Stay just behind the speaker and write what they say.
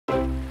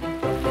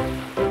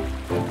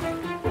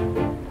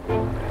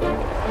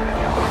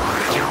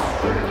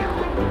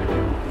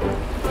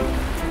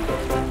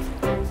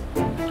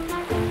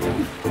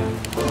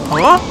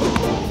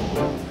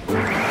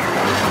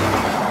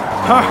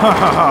Ha ha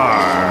ha ha!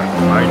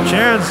 My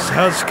chance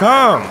has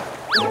come!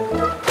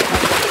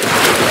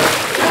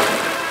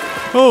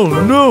 Oh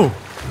no!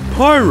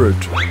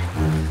 Pirate!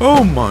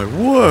 Oh my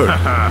word!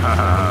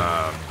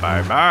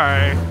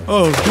 Bye-bye.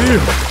 Oh dear!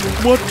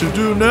 What to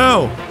do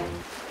now?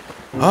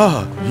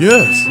 Ah,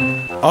 yes!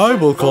 I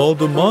will call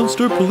the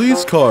monster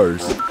police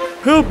cars.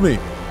 Help me!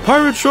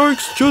 Pirate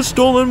sharks just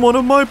stolen one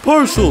of my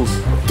parcels!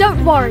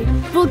 Don't worry,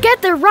 we'll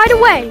get there right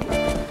away.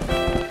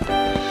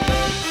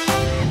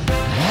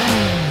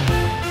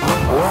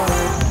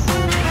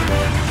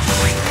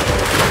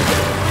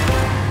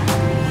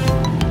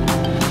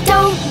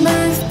 Don't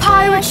move,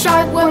 pirate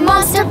shark, we're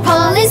monster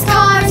police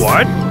cars.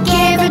 What?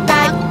 Give it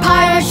back,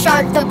 pirate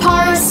shark, the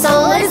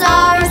parcel is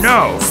ours.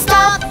 No.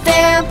 Stop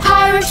there,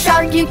 pirate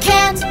shark, you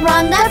can't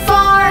run that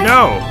far.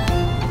 No!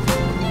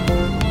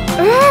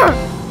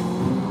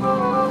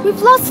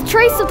 We've lost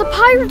trace of the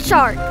pirate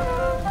shark.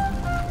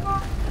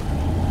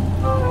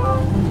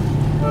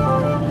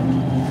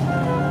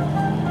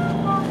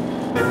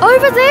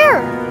 Over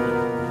there!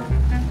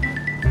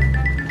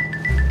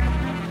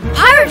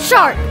 Pirate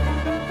shark!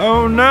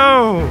 Oh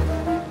no!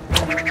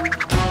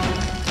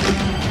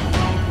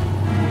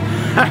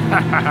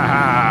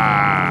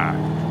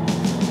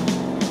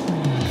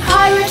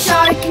 Pirate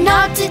shark,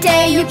 not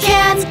today, you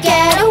can't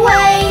get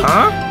away.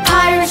 Huh?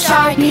 Pirate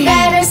shark,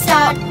 better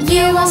stop,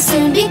 you will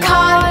soon be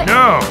caught.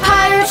 No!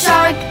 Pirate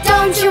shark,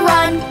 don't you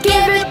run,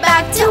 give it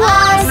back to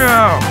us.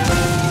 No!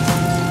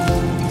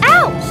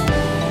 Ouch!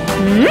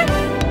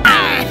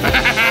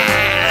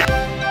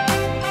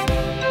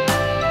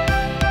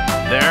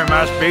 There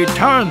must be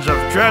tons of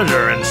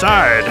treasure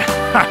inside.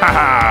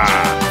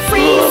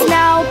 Freeze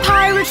now,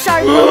 pirate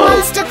shark,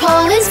 monster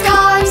police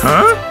cars.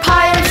 Huh?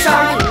 Pirate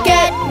shark,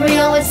 get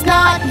real, it's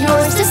not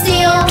yours to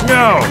steal.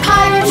 No!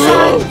 Pirate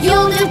shark,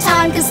 you'll do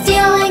time, cause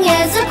stealing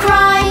is a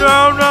crime.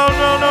 No, no,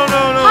 no, no,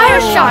 no, no!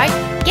 Pirate shark,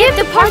 give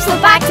the parcel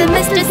back to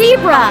Mr.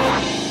 Zebra.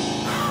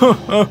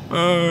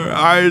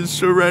 I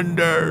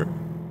surrender.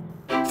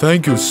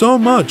 Thank you so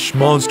much,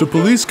 monster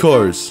police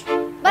cars.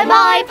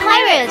 Bye-bye,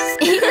 pirates.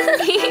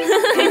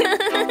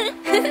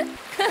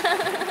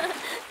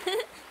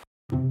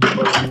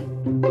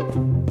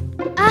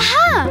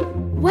 Aha!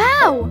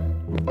 Wow!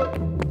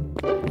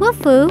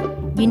 Wolfoo,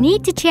 you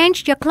need to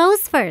change your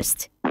clothes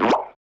first.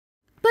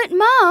 But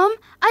Mom,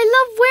 I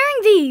love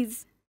wearing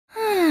these.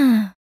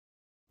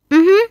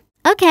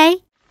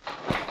 Okay.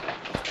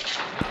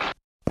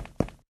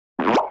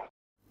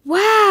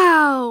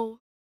 Wow!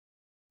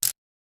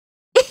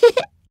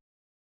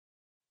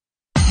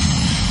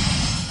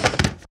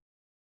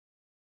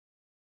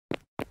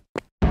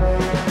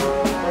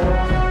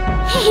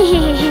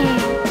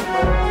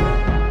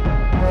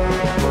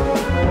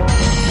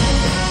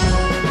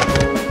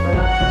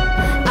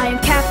 I am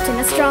captain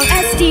as strong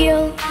as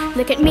steel.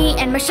 Look at me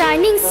and my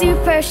shining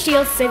super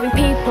shield, saving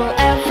people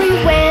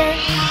everywhere.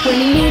 When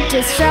you need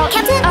to shout,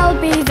 Captain, I'll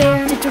be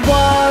there. Don't you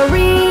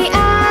worry,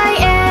 I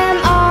am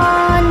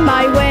on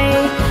my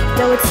way.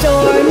 Though it's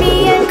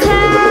stormy and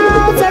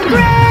clouds are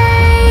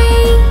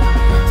gray,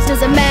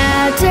 doesn't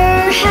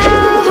matter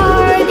how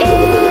hard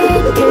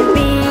it could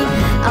be,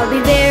 I'll be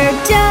there,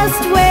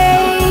 just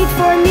wait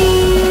for me.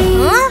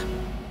 Huh?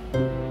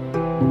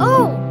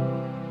 Oh!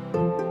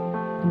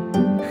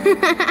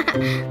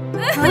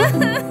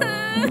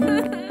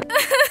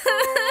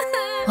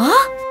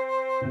 Huh?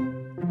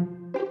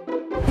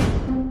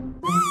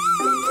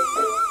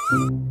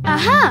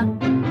 Aha!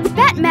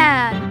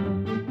 Batman!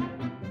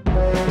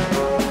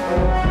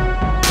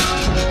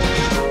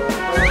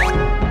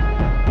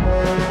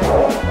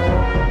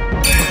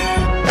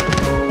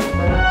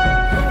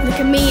 Look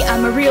at me,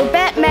 I'm a real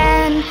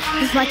Batman.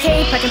 With my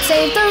cape I can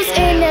save those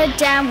in a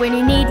dam. When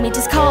you need me,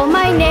 just call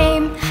my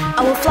name.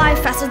 I will fly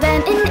faster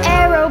than an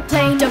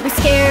aeroplane. Don't be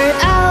scared,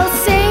 I'll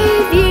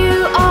save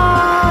you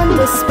on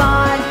the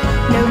spot.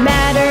 No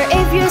matter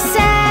if you're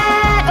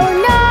sad or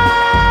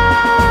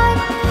not,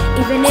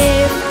 even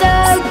if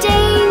the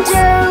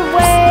danger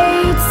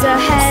waits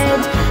ahead,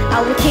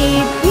 I will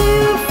keep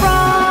you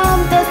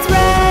from the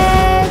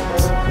threat.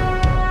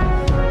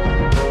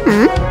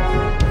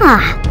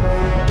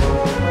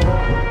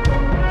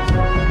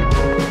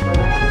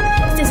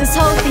 This is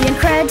Hulk the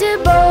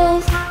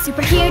Incredible,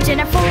 super huge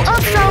and full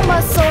of strong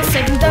muscles,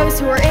 saving those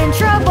who are in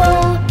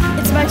trouble.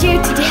 It's my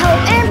duty to help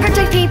and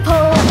protect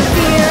people. With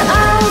fear,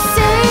 I'll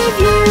save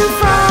you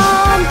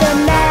from the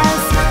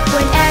mess.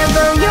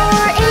 Whenever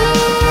you're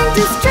in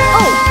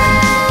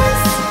distress,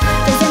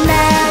 doesn't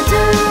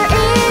matter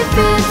if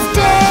it's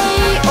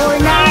day or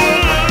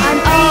night, I'm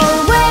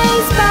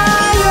always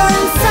by your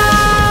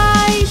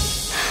side.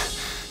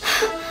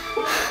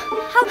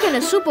 How can a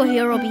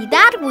superhero be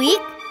that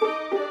weak?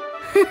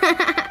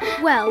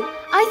 Well,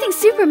 I think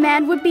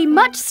Superman would be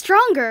much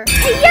stronger.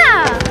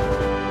 Hey-ya!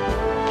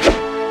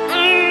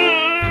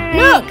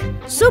 Look!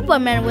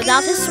 Superman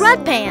without his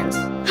sweatpants.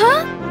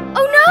 Huh?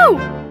 Oh no!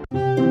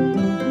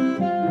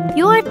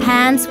 Your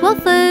pants,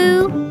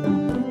 Wolfoo.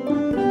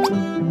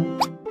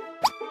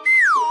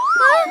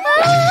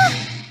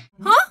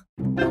 Huh?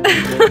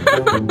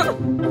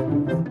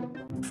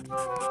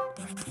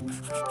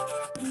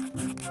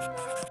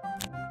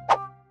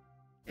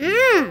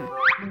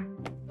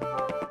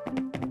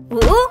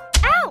 Ooh,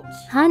 ouch!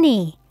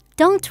 Honey,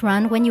 don't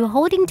run when you're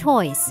holding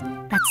toys.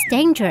 That's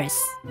dangerous.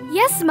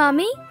 Yes,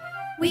 Mommy.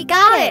 We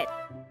got it.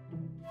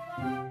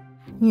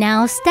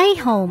 Now stay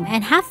home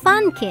and have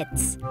fun,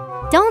 kids.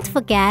 Don't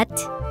forget,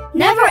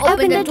 Never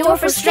open the door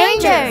for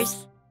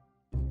strangers.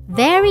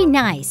 very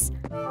nice.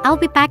 I'll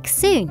be back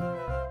soon.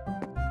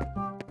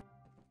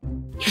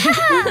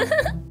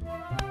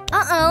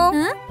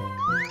 Uh-oh.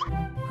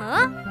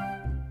 Huh? Huh?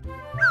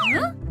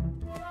 Huh?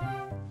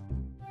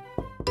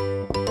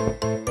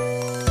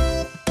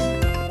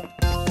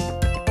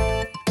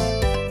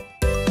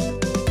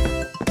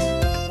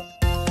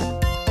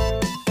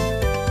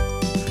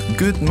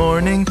 Good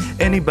morning,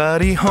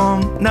 anybody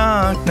home?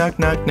 Knock, knock,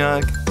 knock,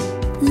 knock.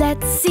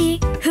 Let's see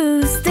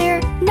who's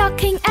there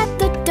knocking at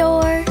the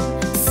door.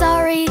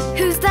 Sorry,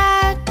 who's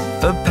that?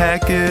 A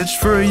package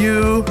for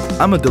you.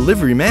 I'm a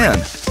delivery man.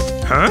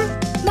 Huh?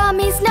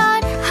 Mommy's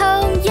not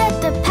home yet,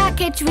 the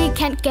package we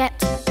can't get.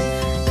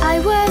 I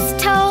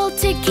was told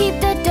to keep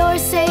the door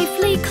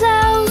safely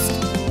closed.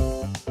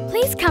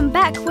 Please come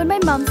back when my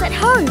mom's at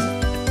home.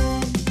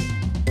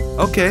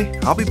 Okay,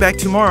 I'll be back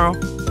tomorrow.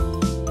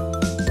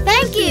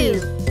 Thank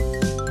you.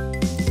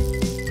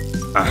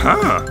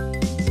 Uh-huh.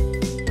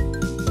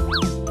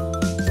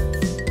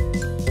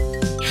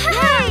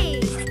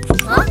 Hey!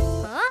 Huh?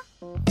 Huh?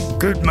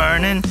 Good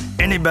morning.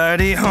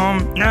 Anybody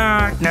home?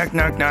 Knock, knock,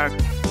 knock, knock.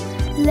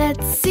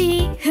 Let's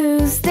see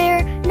who's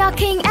there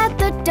knocking at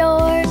the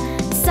door.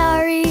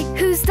 Sorry,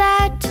 who's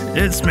that?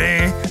 It's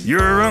me,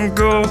 your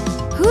uncle.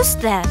 Who's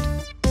that?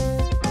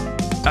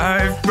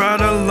 I've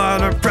brought a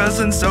lot of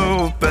presents.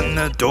 Open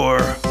the door.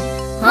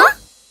 Huh?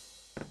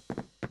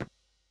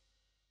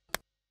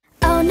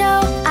 Oh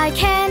no, I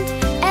can't,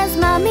 as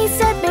Mommy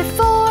said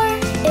before.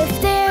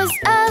 If there's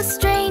a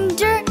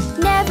stranger,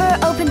 never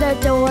open the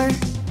door.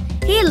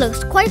 He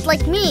looks quite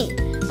like me,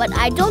 but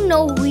I don't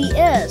know who he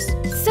is.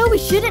 So we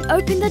shouldn't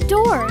open the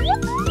door.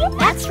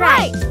 That's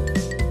right.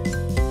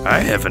 I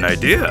have an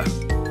idea.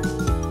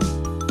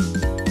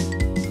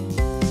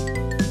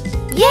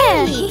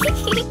 Yeah!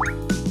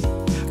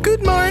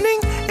 Good morning,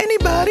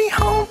 anybody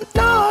home?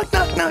 Knock,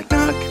 knock, knock,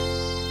 knock.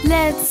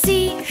 Let's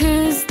see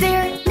who's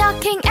there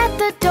knocking at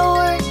the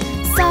door.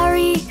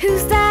 Sorry,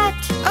 who's that?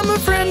 I'm a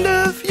friend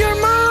of your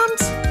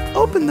mom's.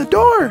 Open the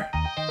door.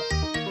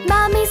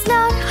 Mommy's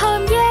not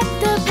home yet,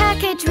 the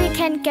package we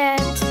can get.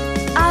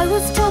 I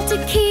was told to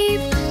keep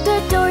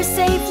the door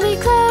safely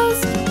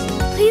closed.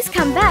 Please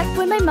come back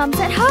when my mom's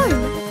at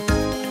home.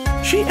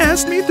 She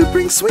asked me to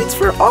bring sweets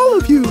for all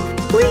of you.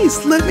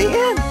 Please let me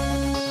in.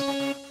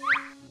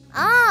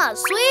 Ah,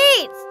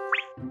 sweets!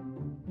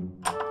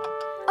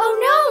 Oh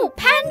no,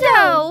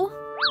 Pando!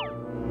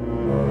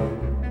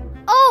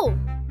 Oh,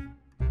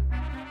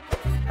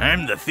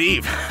 I'm the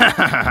thief.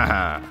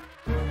 ah!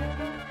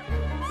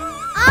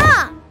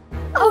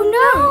 Oh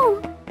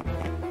no!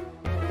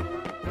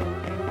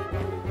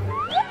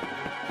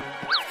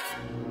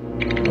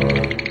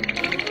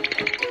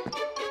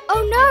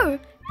 Oh no!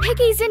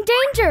 Piggy's in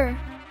danger!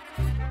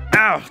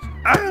 Ow!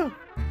 Ow!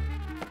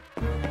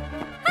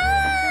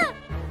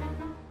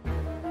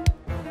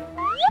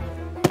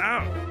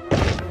 Ow!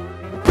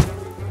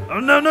 Oh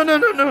no, no, no,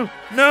 no, no!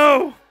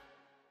 No!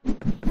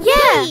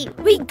 Yeah!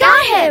 We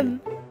got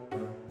him!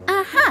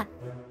 Aha!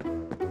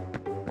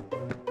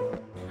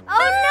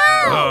 Oh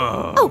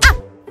no! Oh.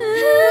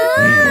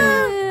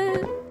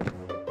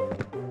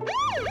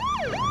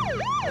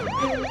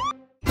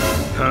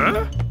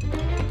 Huh?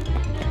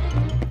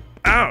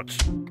 Ouch!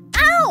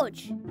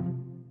 Ouch!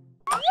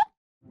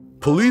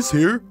 Police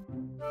here.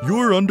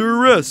 You're under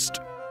arrest.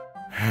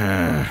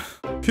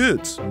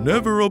 Kids,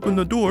 never open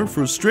the door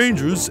for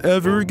strangers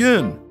ever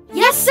again.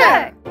 Yes,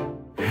 sir!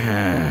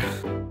 Huh?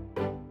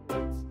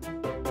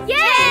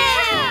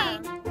 Yay!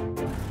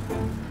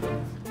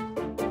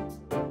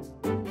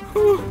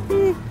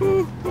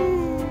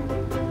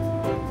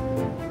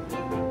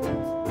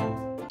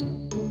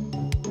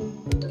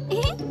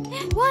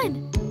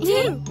 One,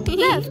 two,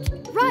 left,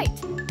 right,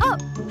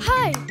 up,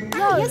 high,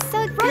 low, You're so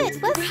right,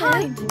 good. What's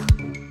behind.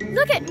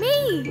 Look at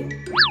me!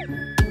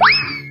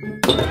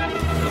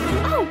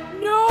 Oh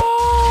no!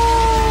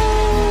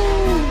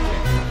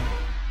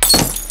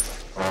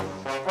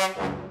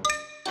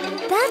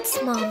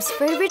 That's Mom's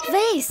favorite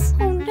vase.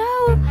 Oh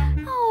no!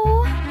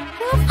 Oh,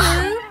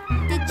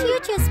 Wolfoo, did you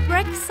just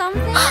break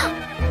something?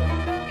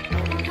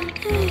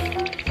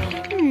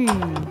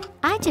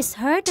 I just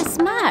heard a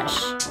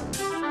smash.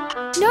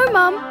 no,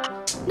 Mom!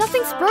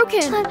 Nothing's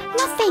broken.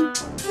 Nothing.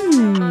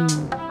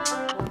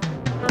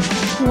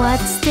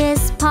 What's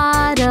this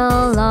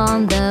puddle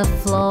on the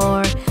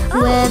floor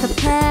with a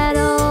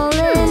petal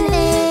in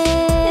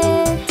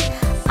it?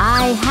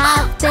 I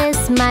have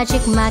this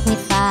magic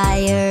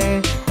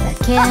magnifier that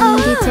can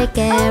detect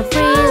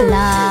every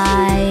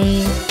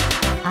lie.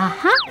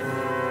 Aha!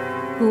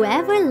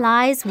 Whoever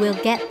lies will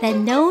get their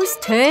nose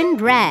turned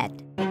red.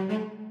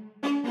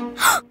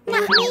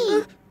 Not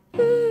me.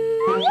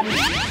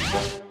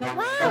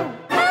 Wow!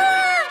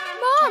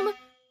 Mom!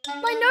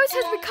 My nose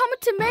has become a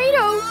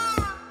tomato.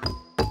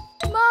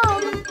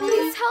 Mom,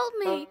 please help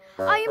me.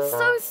 I am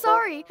so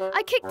sorry.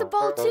 I kicked the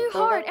ball too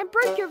hard and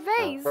broke your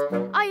vase.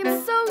 I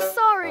am so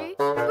sorry.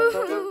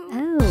 Boo-hoo.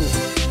 Oh.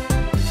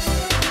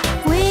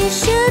 We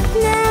should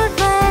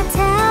never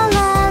tell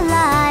our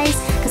lies,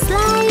 'cause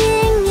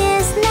lying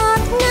is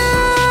not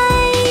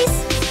nice.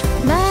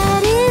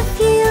 But if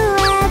you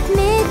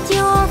admit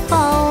your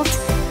fault,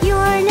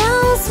 your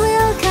nose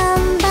will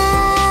come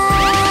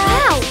back.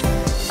 Ow!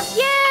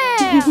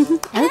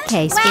 Yeah!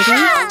 Okay,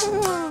 sweetie.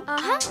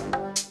 Uh-huh.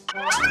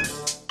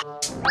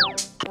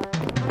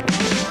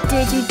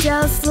 Did you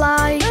just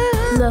lie?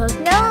 Look.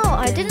 No,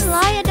 I didn't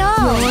lie at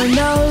all. Your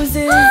nose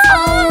is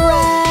all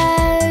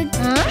red.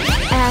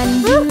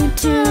 And you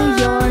too,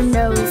 your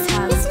nose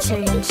has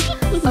changed.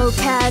 Oh,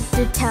 cat,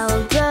 to tell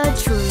the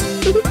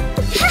truth.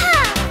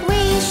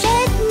 We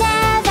should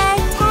never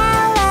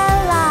tell a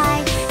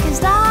lie, 'cause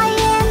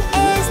lying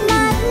is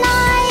not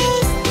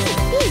nice.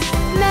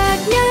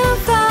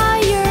 Magnify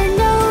your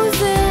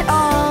nose at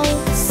all.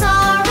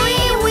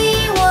 Sorry, we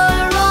were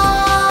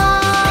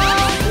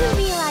wrong. You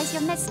realize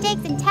your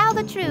mistakes and tell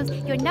the truth.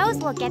 Your nose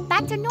will get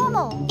back to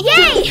normal.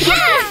 Yay!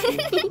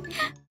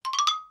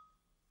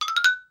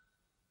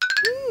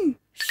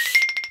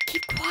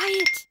 Keep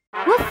quiet.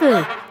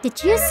 Wolfoo,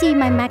 did you see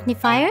my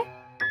magnifier?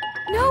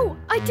 No,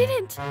 I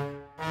didn't.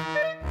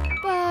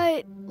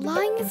 But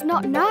lying is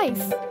not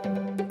nice.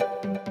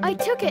 I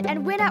took it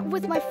and went out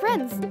with my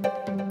friends.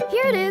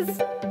 Here it is.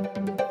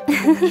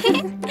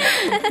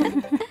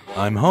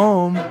 I'm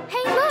home.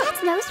 Hey, look.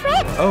 That's nose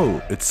red.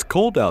 Oh, it's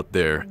cold out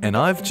there, and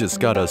I've just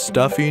got a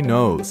stuffy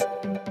nose.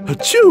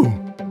 Achoo!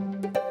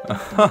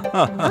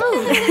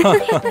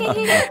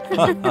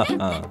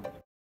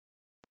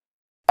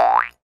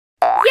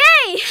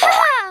 Yay!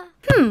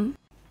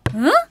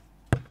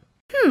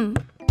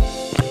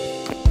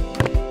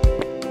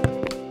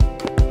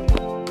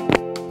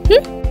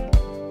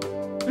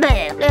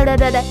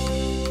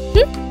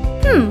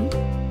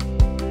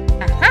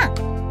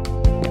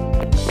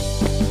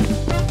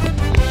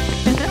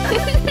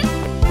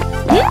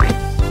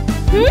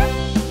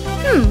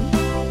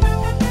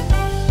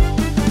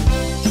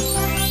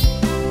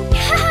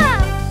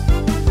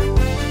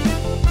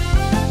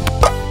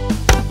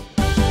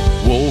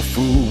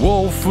 Wolfoo,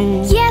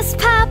 Wolfoo, Yes,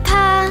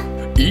 Papa.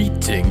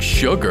 eating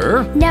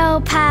sugar,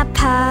 No,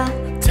 Papa.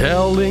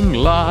 telling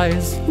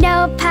lies.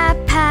 No,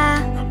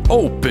 Papa.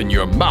 Open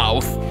your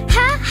mouth.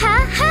 Ha ha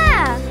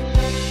ha.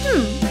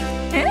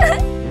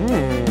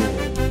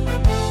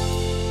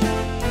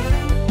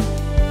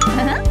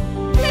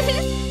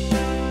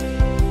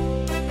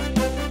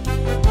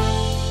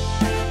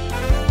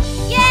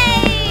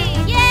 Yay!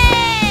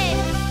 Yay!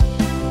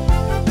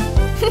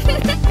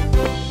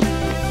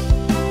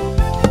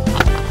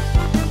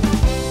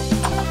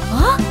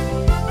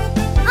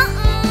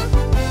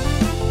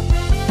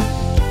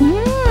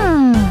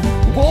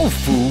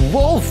 Wolfoo,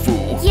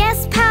 Wolfoo,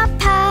 Yes,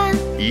 Papa.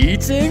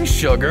 eating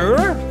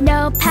sugar,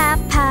 No,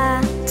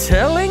 Papa.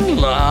 telling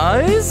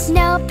lies.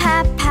 No,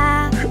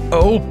 Papa.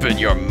 Open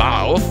your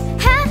mouth.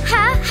 Ha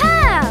ha ha.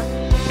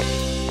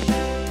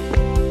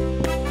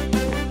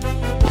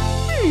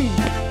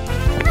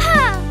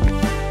 Ha.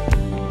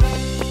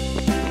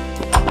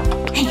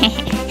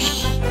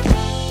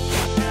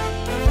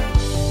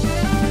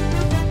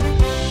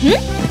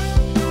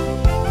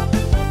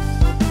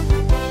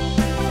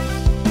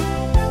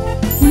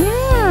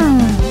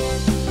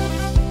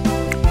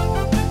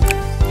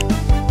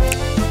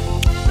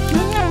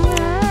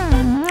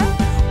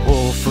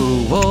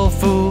 Wolfoo,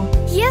 Wolfoo,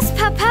 Yes,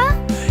 Papa.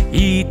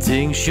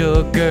 eating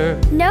sugar,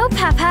 No,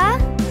 Papa.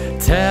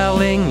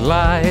 telling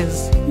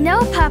lies. No,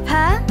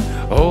 Papa.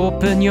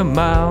 Open your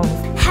mouth.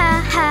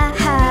 Ha ha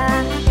ha.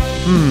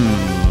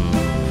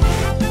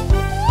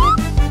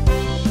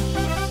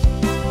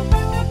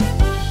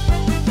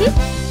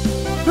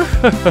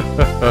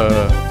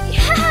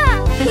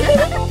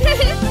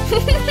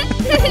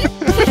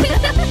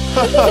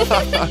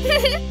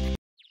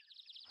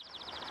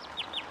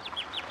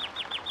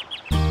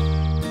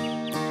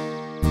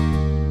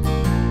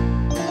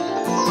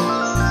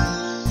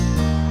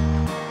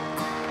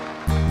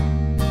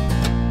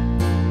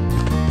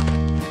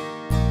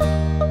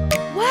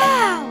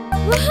 Wow!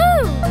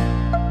 Woohoo!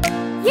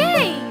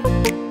 Yay!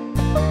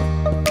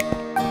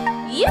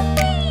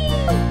 Yippee!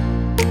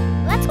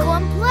 Let's go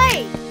and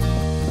play!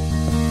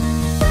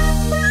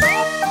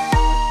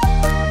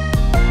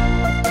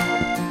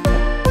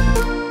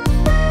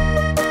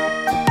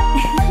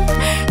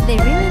 They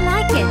really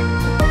like it.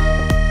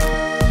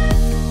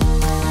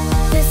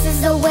 This is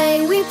the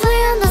way we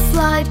play on the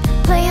slide,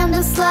 play on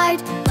the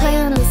slide, play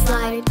on the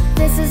slide.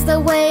 This is the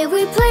way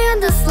we play on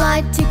the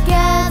slide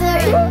together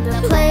in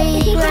the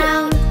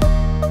playground.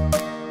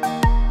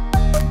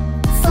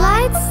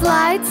 Slide,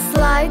 slide,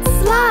 slide,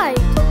 slide.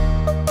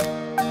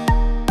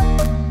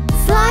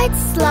 Slide,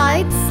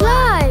 slide,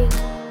 slide.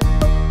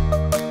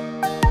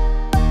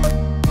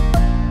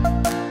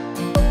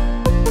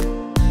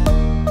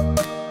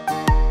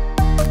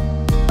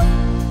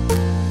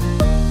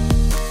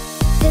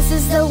 This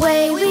is the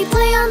way we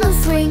play on the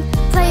swing,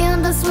 play on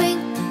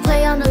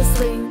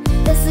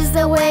is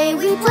the way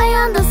we play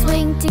on the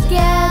swing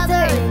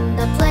together in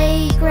the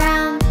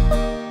playground.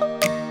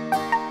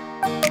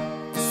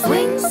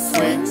 Swing,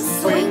 swing,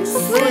 swing,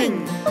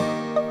 swing.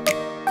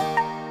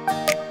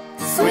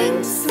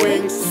 Swing,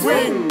 swing,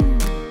 swing.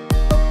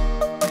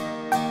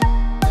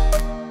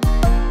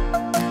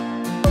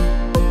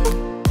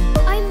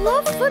 I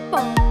love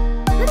football.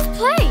 Let's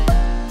play.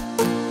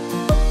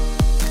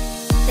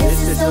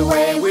 This is the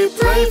way we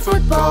play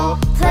football.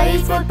 Play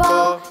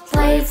football,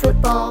 play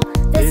football.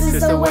 This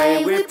is the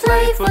way we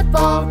play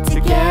football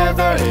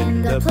together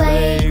in the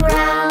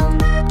playground.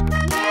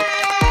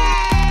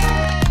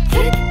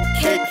 Kick,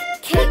 kick,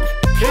 kick,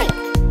 kick.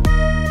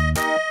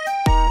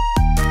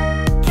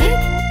 Kick,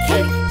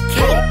 kick,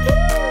 kick.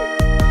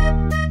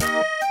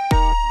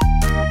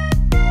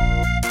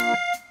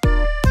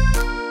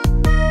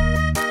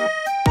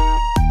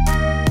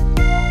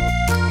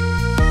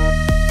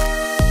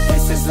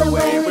 This is the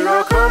way we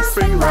rock on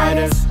spring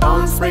riders,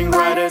 on spring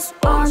riders,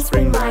 on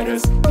spring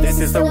riders. This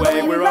is the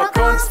way we rock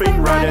on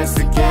spring riders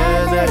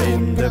together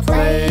in the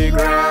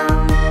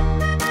playground.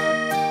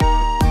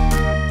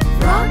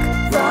 Rock,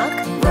 rock,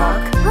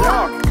 rock,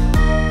 rock.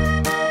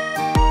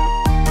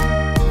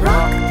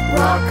 Rock,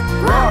 rock,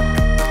 rock.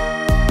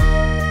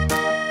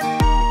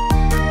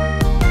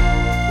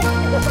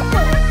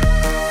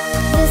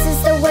 This is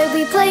the way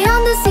we play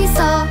on the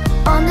seesaw,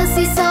 on the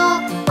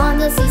seesaw, on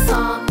the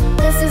seesaw.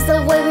 This is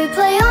the way we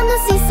play on the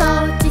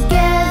seesaw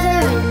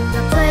together in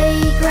the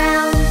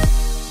playground.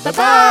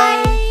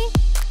 Bye-bye!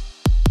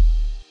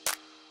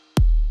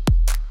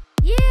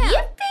 Yeah.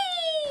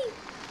 Yippee!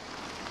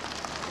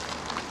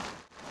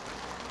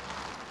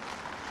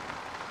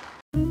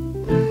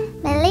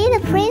 My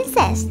little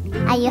princess,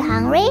 are you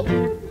hungry?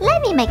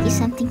 Let me make you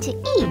something to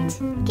eat.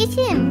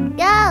 Kitchen,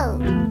 go!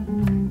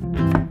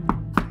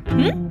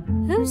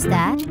 Who's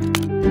that?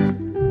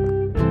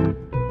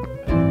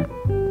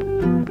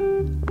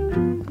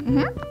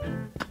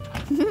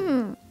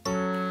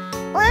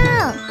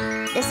 Wow,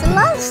 there's a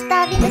lot of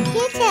stuff in the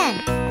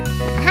kitchen.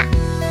 Aha,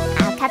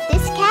 I'll cut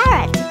this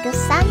carrot to cook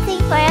something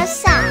for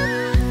Elsa.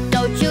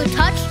 Don't you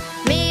touch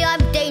me, I'm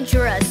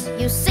dangerous.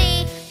 You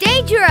see,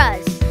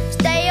 dangerous.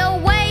 Stay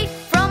away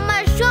from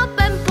my sharp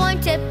and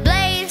pointed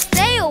blade.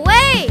 Stay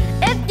away.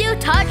 If you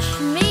touch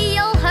me,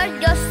 you'll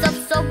hurt yourself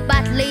so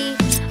badly.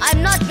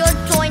 I'm not your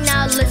toy,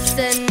 now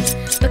listen.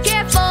 Be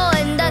careful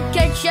in the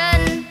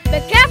kitchen. Be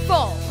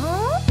careful.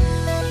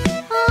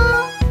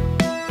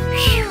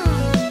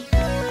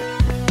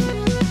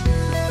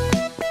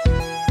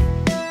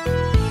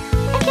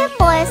 I can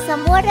boil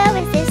some water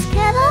with this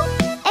kettle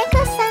and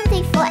cook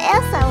something for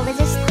Elsa with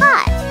this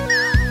pot.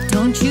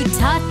 Don't you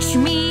touch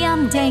me,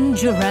 I'm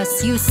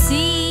dangerous, you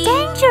see.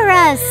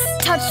 Dangerous!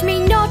 Touch me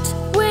not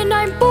when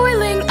I'm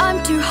boiling,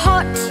 I'm too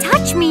hot.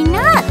 Touch me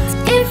not!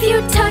 If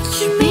you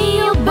touch me,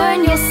 you'll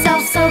burn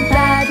yourself so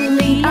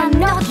badly. I'm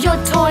not your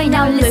toy,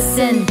 now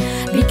listen.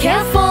 Be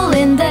careful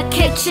in the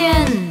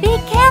kitchen. Be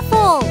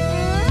careful!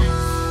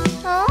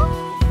 Huh?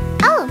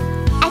 Oh,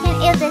 I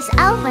can use this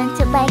oven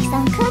to bake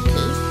some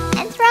cookies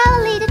and throw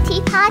a little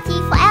tea party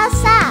for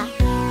Elsa.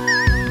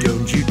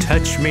 Don't you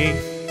touch me,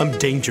 I'm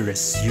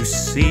dangerous, you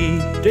see.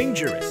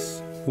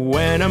 Dangerous.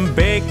 When I'm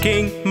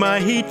baking, my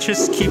heat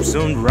just keeps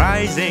on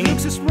rising.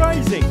 Keeps us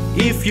rising.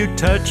 If you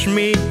touch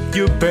me,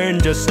 you burn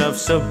yourself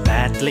so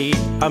badly.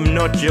 I'm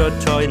not your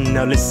toy,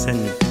 now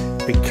listen.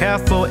 Be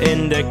careful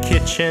in the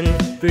kitchen.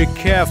 Be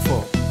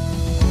careful.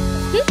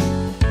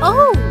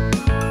 Oh,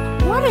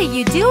 what are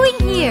you doing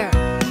here?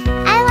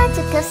 I want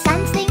to cook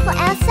something for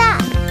Elsa.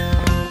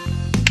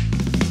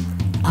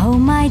 Oh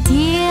my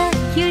dear,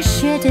 you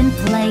shouldn't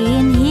play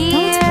in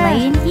here. Don't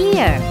play in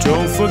here.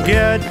 Don't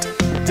forget,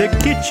 the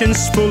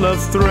kitchen's full of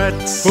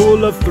threats.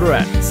 Full of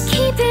threats.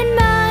 Keep in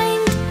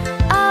mind,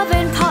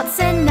 oven pots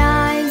and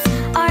knives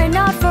are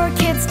not for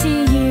kids to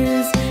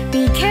use.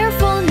 Be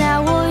careful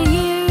now, will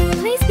you?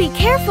 Please be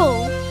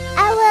careful.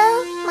 I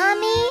will,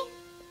 Mommy.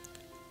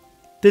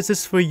 This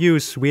is for you,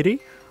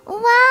 sweetie.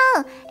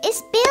 Wow,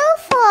 it's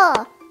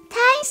beautiful.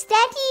 Thanks,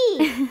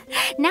 Daddy.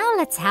 Now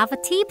let's have a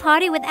tea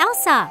party with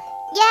Elsa.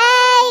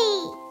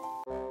 Yay!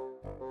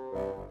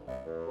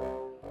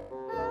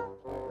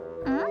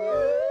 Huh?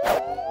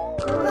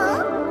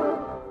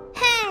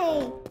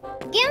 Hey,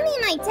 give me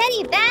my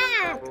teddy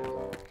back.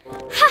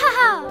 Ha ha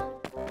ha!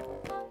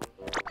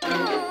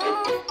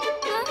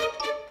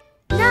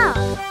 Now,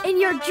 in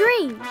your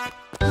dream.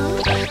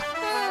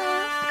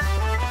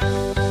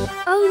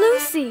 Oh,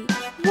 Lucy,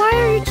 why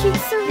are your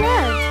cheeks so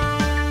red?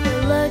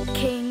 You're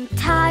looking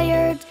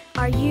tired.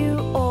 Are you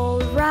all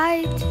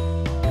right?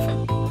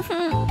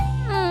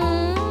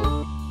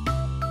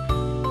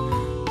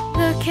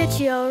 Look at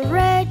your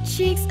red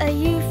cheeks. Are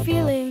you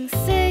feeling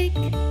sick?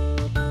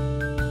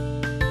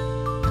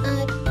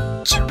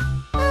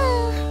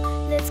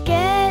 Let's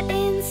get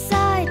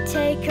inside.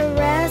 Take a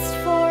rest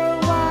for a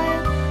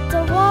while.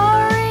 Don't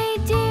worry,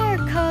 dear,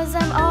 'cause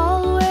I'm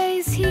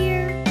always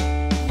here.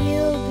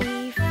 You'll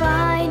be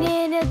fine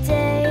in a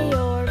day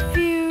or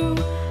few.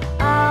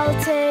 I'll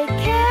take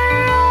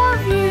care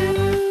of you.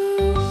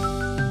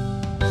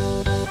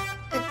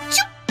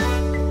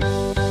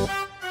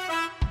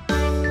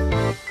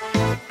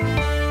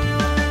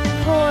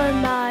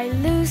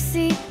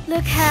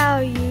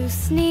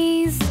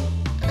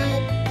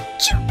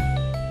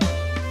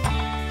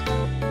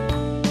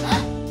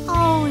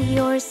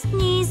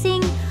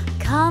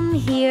 come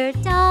here,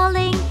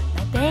 darling.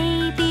 My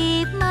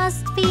baby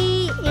must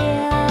be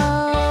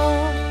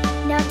ill.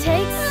 Now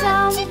take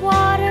some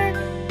water,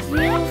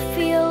 you'll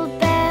feel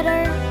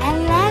better. And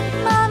let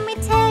mommy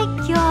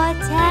take your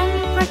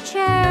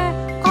temperature.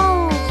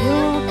 Oh,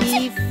 you'll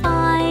be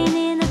fine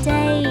in a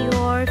day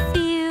or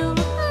few.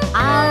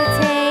 I'll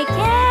take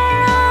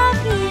care of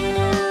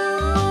you.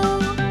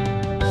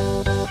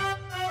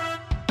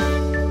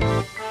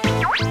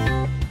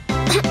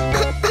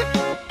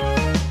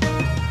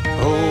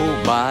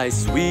 Oh, my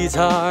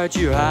sweetheart,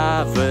 you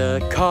have a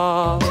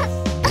cough.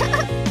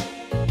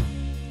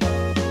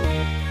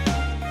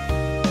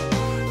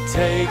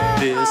 Take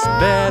this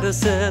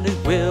medicine,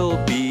 it will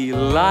be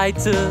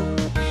lightened.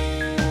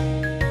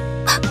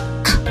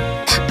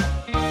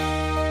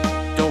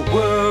 Don't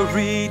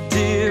worry,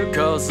 dear,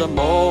 'cause I'm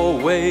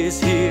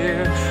always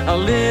here. A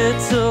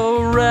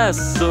little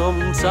rest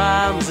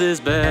sometimes is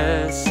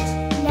best.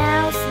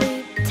 Now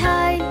sleep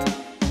tight,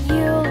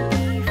 you'll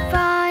be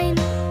fine.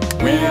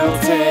 We'll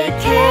take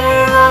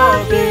care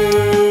of you.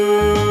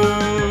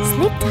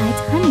 Sleep tight,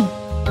 honey.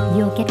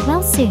 You'll get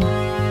well soon.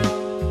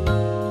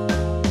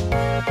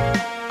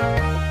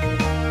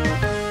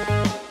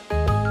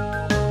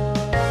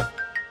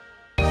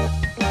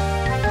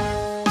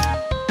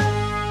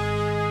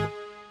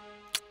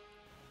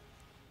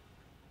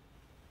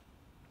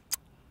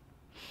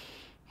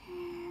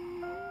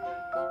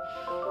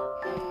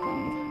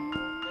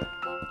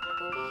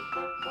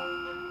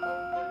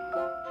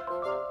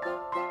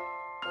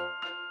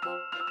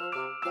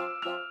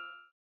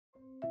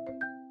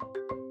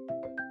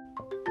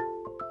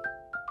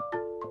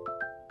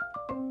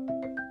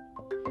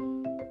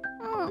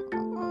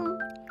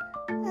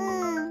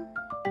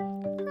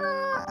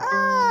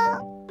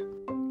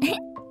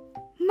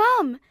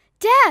 Mom,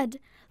 Dad,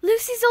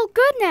 Lucy's all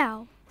good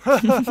now.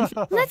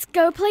 Let's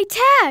go play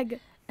tag.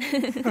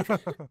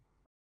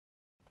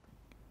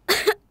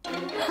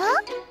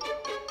 Huh?